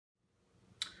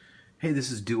Hey,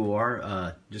 this is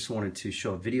Duo. Just wanted to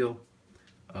show a video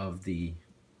of the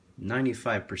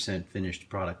 95% finished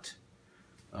product,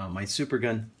 my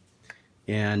Supergun.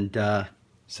 And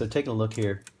so taking a look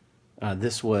here,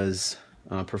 this was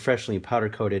professionally powder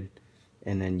coated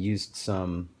and then used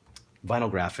some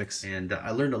vinyl graphics. And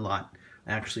I learned a lot.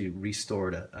 I actually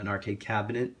restored an arcade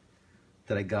cabinet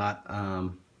that I got a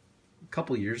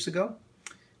couple years ago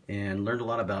and learned a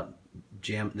lot about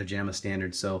the Jamma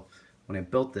standard. So when I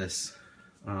built this,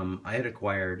 I had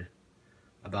acquired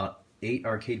about 8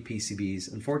 arcade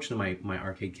PCBs. Unfortunately, my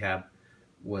arcade cab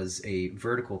was a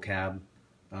vertical cab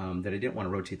that I didn't want to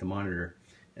rotate the monitor,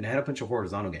 and I had a bunch of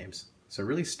horizontal games. So I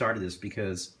really started this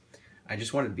because I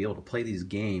just wanted to be able to play these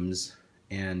games,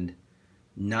 and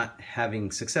not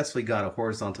having successfully got a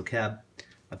horizontal cab,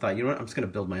 I thought, you know what, I'm just going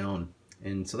to build my own.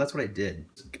 And so that's what I did.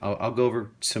 I'll go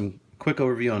over some quick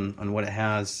overview on what it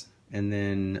has, and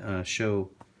then show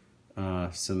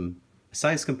some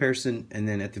size comparison, and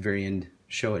then at the very end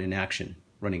show it in action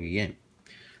running a game.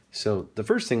 So the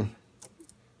first thing,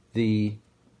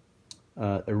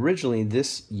 originally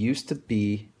this used to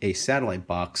be a satellite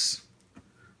box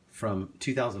from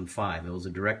 2005. It was a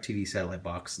DirecTV satellite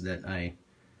box that I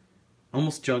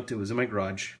almost junked. It was in my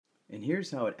garage. And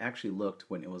here's how it actually looked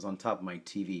when it was on top of my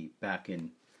TV back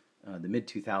in the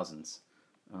mid-2000s.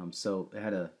 So it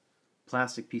had a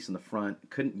plastic piece on the front.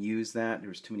 Couldn't use that. There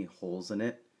was too many holes in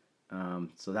it.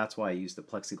 So that's why I used the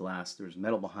plexiglass. There was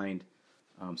metal behind.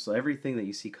 So everything that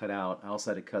you see cut out, I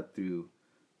also had to cut through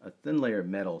a thin layer of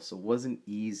metal. So it wasn't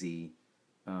easy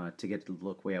to get it to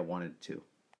look the way I wanted it to.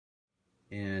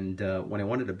 And when I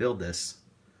wanted to build this,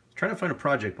 I was trying to find a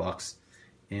project box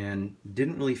and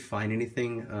didn't really find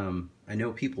anything. I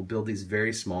know people build these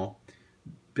very small.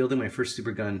 Building my first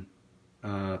Supergun,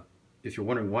 if you're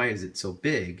wondering why is it so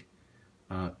big,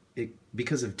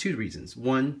 because of 2 reasons.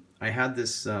 One, I had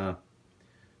this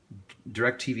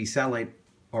DirecTV satellite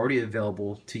already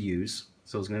available to use,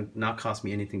 so it was going to not cost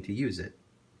me anything to use it.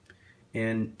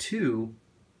 And 2,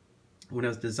 when I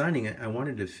was designing it, I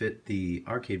wanted to fit the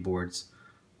arcade boards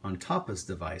on top of this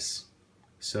device.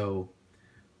 So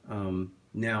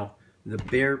now the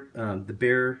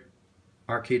bare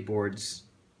arcade boards,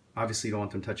 obviously you don't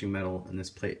want them touching metal, and this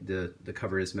plate, the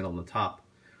cover is metal on the top.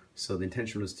 So the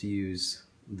intention was to use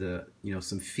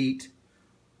some feet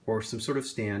or some sort of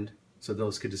stand, so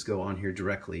those could just go on here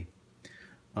directly.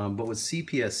 But with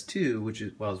CPS2, which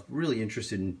is what I was really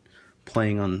interested in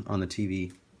playing on the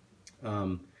TV,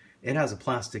 it has a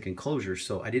plastic enclosure,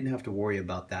 so I didn't have to worry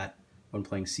about that when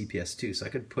playing CPS2. So I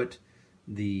could put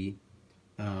the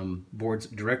boards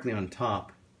directly on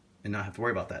top and not have to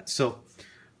worry about that. So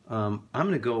I'm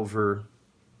going to go over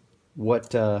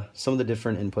what some of the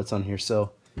different inputs on here.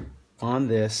 So on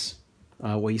this,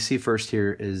 what you see first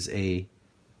here is a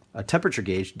temperature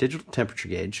gauge, digital temperature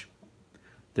gauge.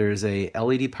 There's a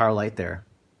LED power light there,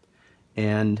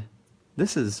 and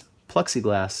this is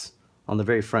plexiglass on the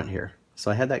very front here. So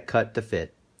I had that cut to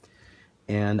fit,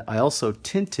 and I also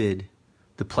tinted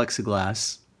the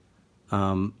plexiglass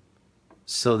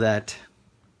so that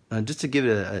just to give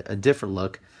it a different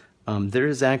look, there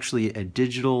is actually a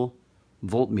digital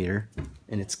voltmeter,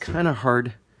 and it's kind of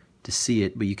hard to see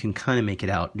it, but you can kind of make it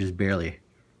out just barely.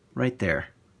 Right there.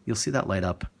 You'll see that light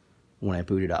up when I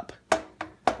boot it up.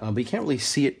 But you can't really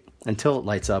see it until it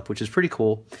lights up, which is pretty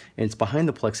cool. And it's behind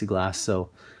the plexiglass,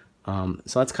 so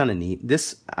that's kind of neat.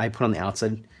 This I put on the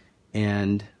outside,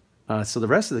 and so the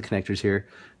rest of the connectors here,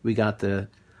 we got the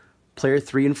player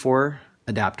 3 and 4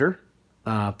 adapter,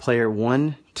 player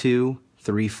 1, 2,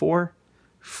 3, 4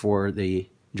 for the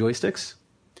joysticks,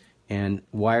 and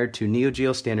wired to Neo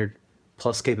Geo standard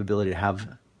plus capability to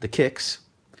have the kicks,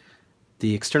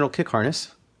 the external kick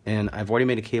harness, and I've already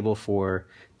made a cable for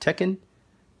Tekken,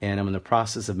 and I'm in the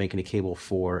process of making a cable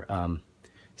for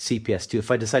CPS2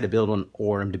 if I decide to build one,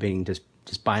 or I'm debating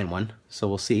just buying one, so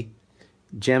we'll see.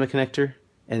 Jamma connector,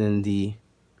 and then the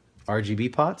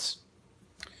RGB pots.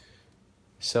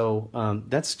 So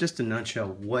that's just in a nutshell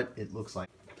what it looks like.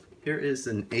 Here is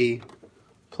an A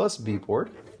plus B board,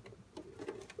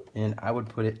 and I would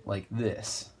put it like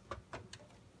this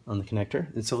on the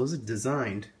connector. And so it was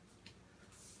designed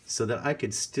so that I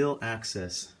could still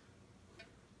access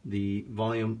the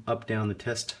volume up, down, the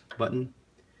test button,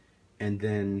 and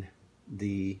then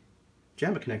the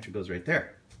Jamma connector goes right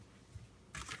there.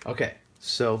 Okay,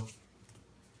 so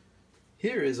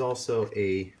here is also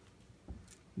a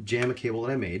Jamma cable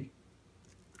that I made,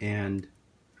 and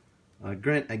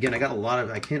again, I got a lot of,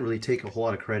 I can't really take a whole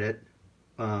lot of credit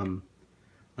on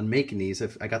making these.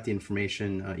 I got the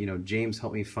information, James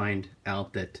helped me find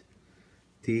out that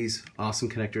these awesome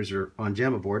connectors are on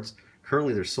Jamma boards.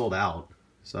 Currently they're sold out,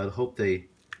 So I hope they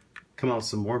come out with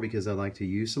some more because I'd like to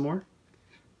use some more.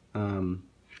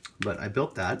 But I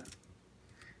built that,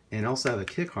 and I also have a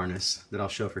kick harness that I'll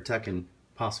show for Tekken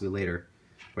possibly later.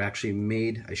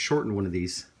 I shortened one of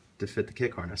these to fit the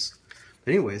kick harness.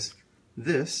 But anyways,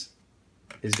 this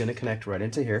is going to connect right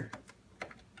into here,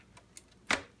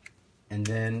 and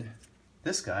then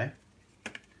this guy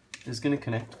is going to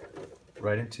connect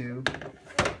right into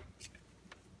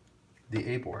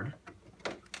the A board.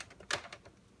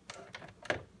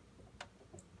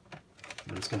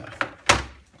 I'm just going to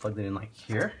plug that in like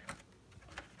here,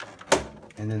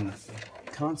 and then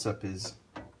the concept is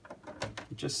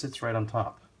it just sits right on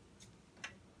top.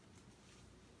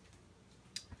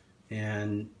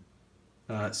 And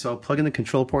so I'll plug in the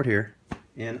control port here,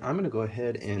 and I'm going to go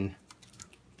ahead and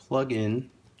plug in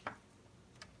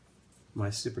my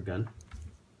Supergun,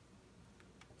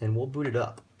 and we'll boot it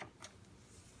up.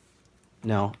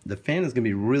 Now the fan is going to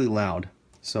be really loud,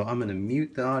 so I'm going to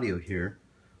mute the audio here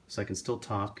so I can still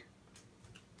talk,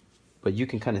 but you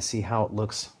can kind of see how it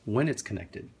looks when it's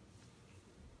connected.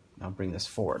 I'll bring this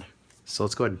forward. So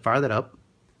let's go ahead and fire that up.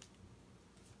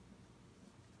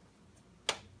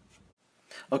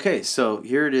 Okay, so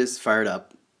here it is fired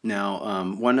up. Now,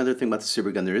 one other thing about the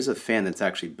Supergun, there is a fan that's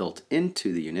actually built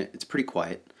into the unit. It's pretty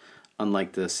quiet,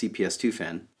 unlike the CPS2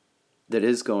 fan. That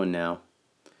is going now.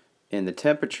 And the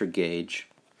temperature gauge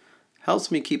helps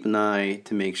me keep an eye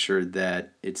to make sure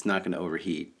that it's not going to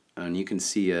overheat. And you can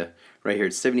see right here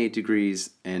it's 78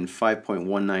 degrees and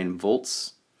 5.19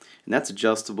 volts. And that's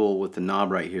adjustable with the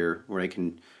knob right here, where I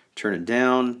can turn it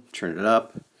down, turn it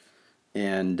up,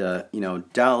 and you know,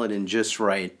 dial it in just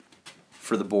right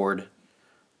for the board.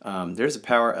 There's a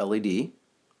power LED,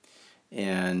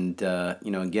 and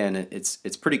you know, again,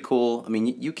 it's pretty cool. I mean,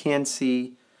 you can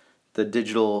see the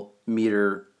digital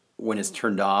meter when it's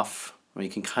turned off. I mean,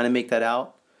 you can kind of make that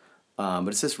out, but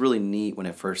it's just really neat when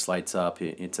it first lights up.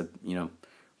 It's a, you know,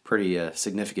 pretty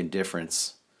significant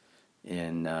difference,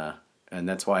 and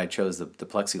that's why I chose the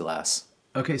plexiglass.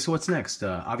 Okay, so what's next?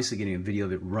 Obviously, getting a video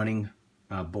of it running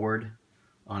board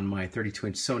on my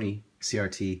 32-inch Sony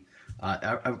CRT.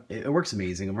 It works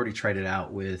amazing. I've already tried it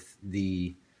out with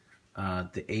the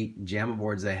 8 Jamma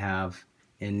boards I have,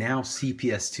 and now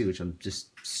CPS2, which I'm just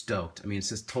stoked. I mean, it's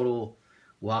this total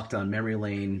walk down memory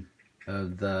lane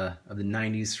of the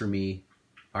 90s for me.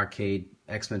 Arcade,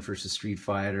 X-Men vs. Street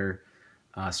Fighter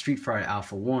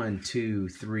Alpha 1, 2,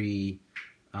 3,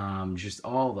 just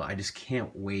all the. I just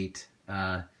can't wait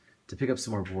to pick up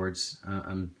some more boards.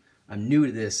 I'm new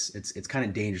to this. It's kind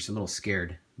of dangerous. I'm a little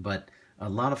scared, but a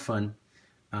lot of fun.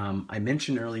 I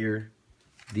mentioned earlier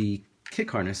the kick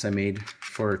harness I made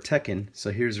for Tekken.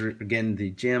 So here's again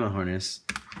the Jamma harness,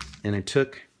 and I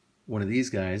took one of these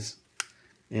guys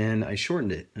and I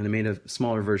shortened it and I made a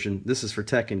smaller version. This is for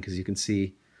Tekken because you can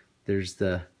see it's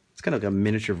kind of like a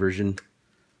miniature version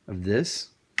of this,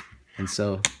 and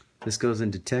so this goes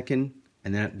into Tekken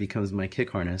and that becomes my kick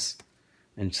harness.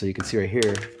 And so you can see right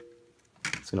here,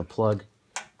 it's going to plug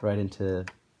right into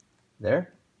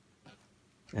there,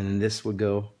 and then this would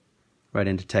go right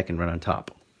into Tekken right on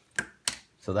top.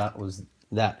 So that was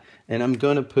that. And I'm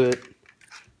going to put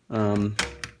a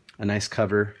nice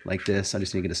cover like this. I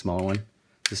just need to get a smaller one.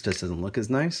 This just doesn't look as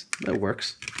nice, but it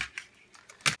works.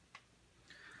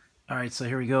 Alright, so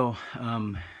here we go.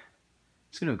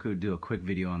 Just going to do a quick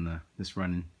video on this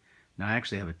running. Now I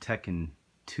actually have a Tekken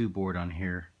 2 board on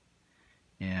here,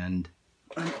 and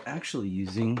I'm actually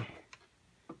using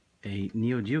a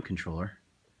Neo Geo controller,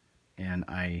 and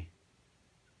I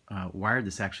wired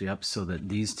this actually up so that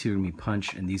these two are going to be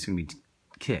punch and these are going to be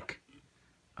kick,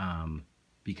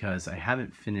 because I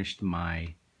haven't finished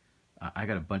my I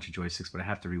got a bunch of joysticks, but I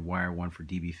have to rewire one for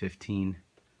DB15.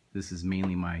 This is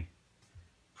mainly my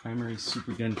primary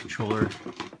Supergun controller,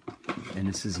 and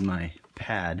this is my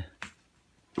pad,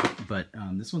 but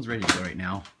this one's ready to go right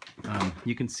now.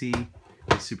 You can see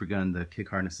the Supergun, the kick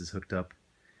harness is hooked up,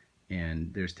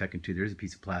 and there's Tekken 2. There's a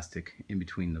piece of plastic in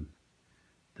between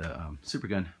the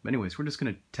Supergun. But anyways, we're just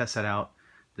going to test that out.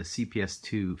 The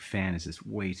CPS2 fan is just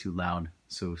way too loud,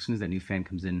 so as soon as that new fan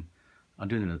comes in, I'll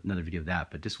do another video of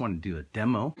that, but just wanted to do a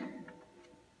demo.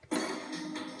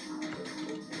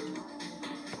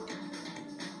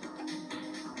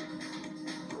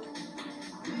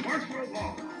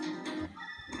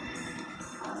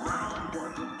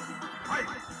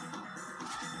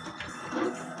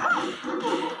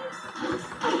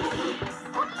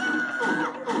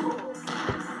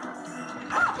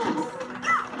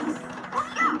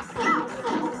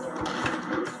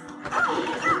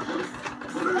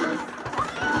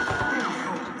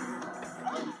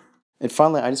 And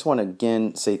finally, I just want to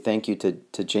again say thank you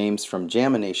to James from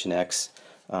Jamma Nation X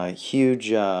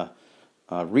huge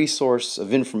resource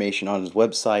of information on his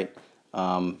website.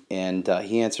 And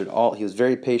he answered all. He was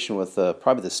very patient with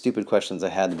probably the stupid questions I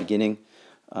had in the beginning,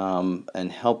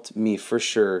 and helped me for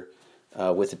sure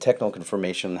with the technical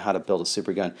information on how to build a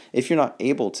Supergun. If you're not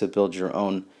able to build your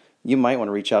own, you might want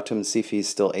to reach out to him and see if he's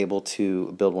still able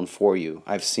to build one for you.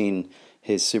 I've seen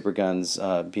his Superguns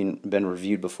been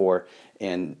reviewed before,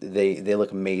 and they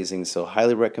look amazing. So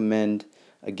highly recommend.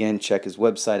 Again, check his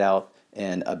website out,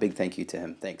 and a big thank you to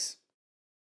him. Thanks.